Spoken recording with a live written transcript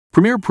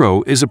Premiere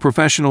Pro is a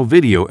professional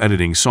video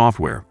editing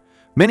software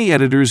many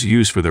editors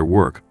use for their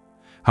work.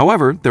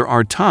 However, there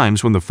are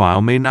times when the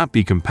file may not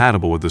be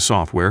compatible with the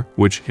software,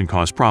 which can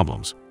cause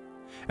problems.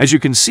 As you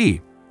can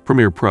see,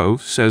 Premiere Pro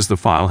says the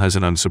file has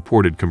an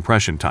unsupported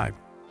compression type.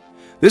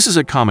 This is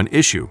a common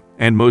issue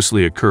and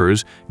mostly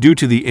occurs due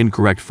to the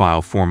incorrect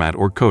file format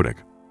or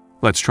codec.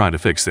 Let's try to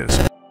fix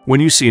this. When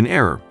you see an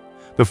error,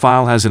 the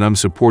file has an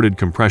unsupported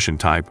compression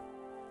type.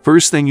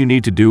 First thing you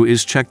need to do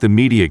is check the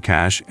media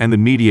cache and the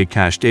media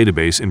cache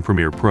database in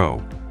Premiere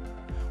Pro.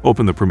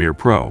 Open the Premiere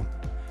Pro,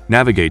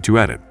 navigate to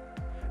Edit,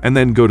 and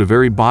then go to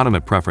very bottom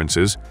at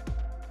Preferences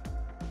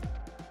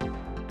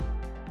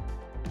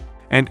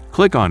and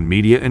click on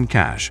Media and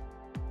Cache.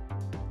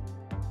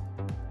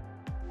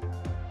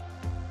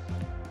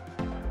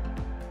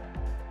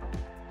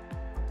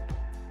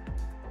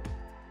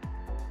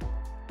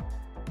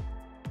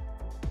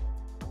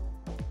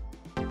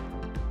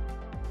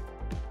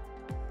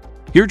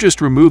 Here,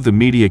 just remove the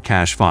media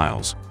cache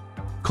files.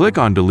 Click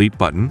on Delete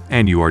button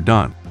and you are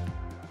done.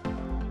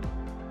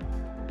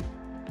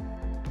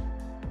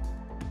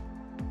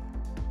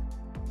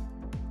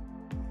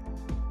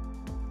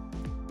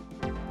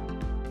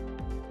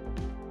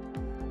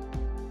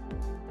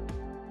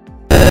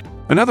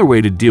 Another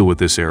way to deal with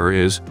this error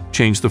is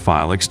change the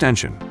file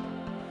extension.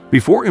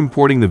 Before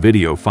importing the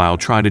video file,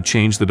 try to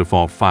change the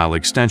default file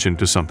extension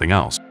to something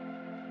else.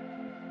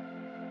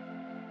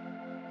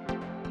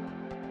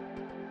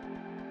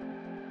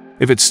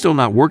 If it's still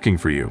not working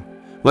for you,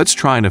 let's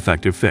try an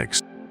effective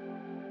fix.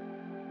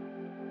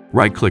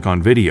 Right-click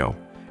on Video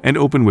and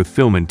open with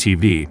Film and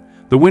TV,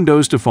 the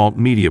Windows default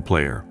media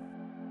player.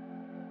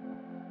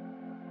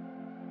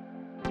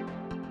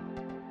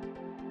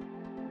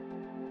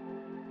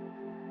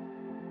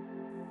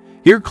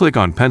 Here, click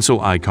on pencil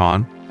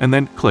icon and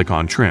then click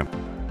on Trim.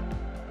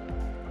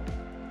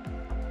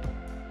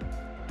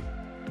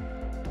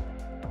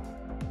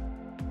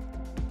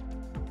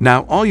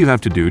 Now, all you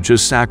have to do is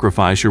just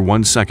sacrifice your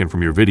 1 second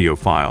from your video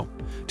file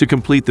to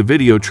complete the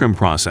video trim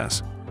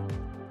process.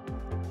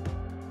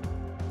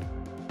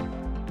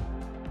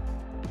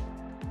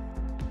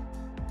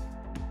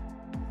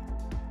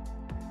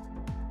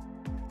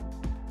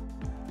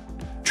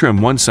 Trim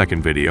 1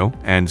 second video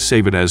and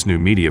save it as new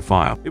media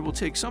file. It will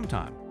take some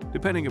time,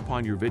 depending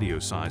upon your video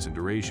size and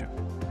duration.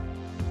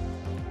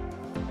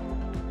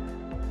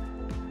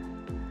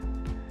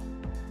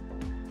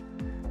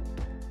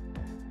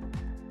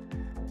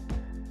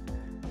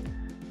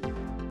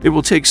 It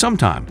will take some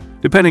time,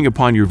 depending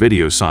upon your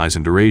video size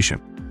and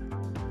duration.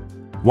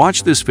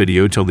 Watch this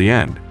video till the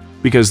end,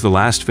 because the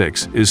last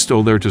fix is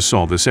still there to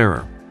solve this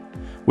error.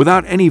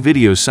 Without any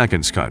video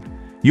seconds cut,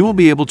 you will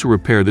be able to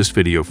repair this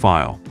video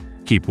file.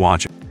 Keep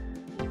watching.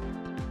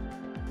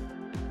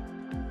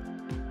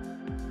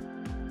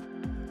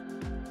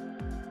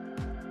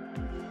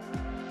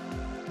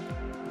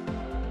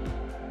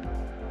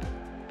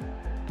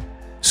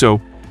 So,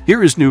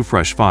 here is new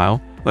fresh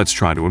file. Let's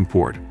try to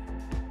import.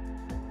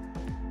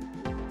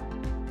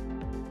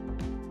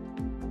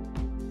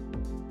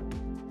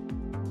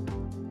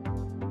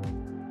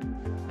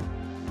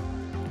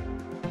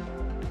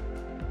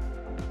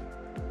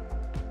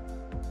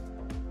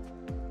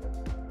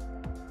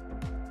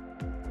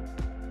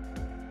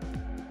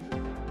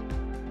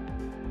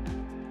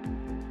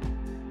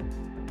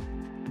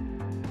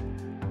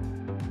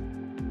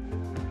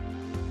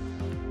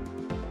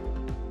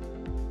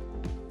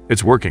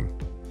 It's working.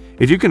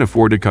 If you can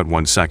afford to cut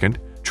 1 second,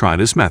 try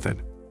this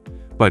method.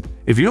 But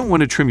if you don't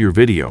want to trim your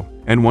video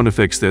and want to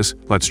fix this,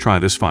 let's try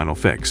this final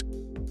fix.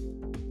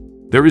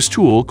 There is a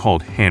tool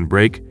called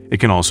Handbrake. It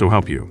can also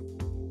help you.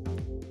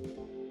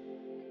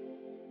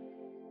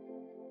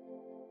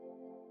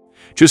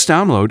 Just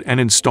download and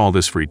install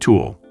this free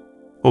tool.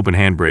 Open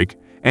Handbrake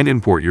and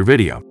import your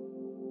video.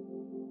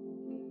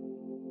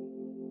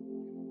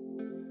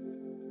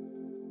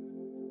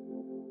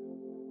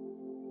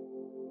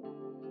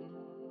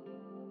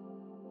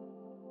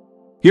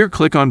 Here,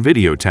 click on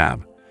Video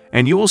tab,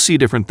 and you will see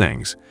different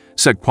things.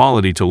 Set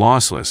quality to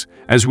lossless,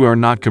 as we are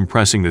not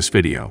compressing this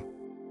video.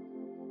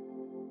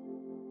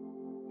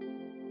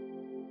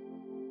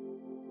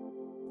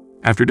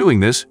 After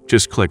doing this,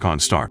 just click on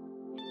Start.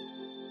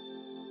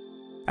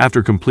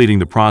 After completing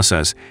the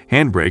process,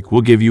 Handbrake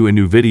will give you a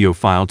new video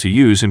file to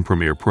use in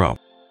Premiere Pro.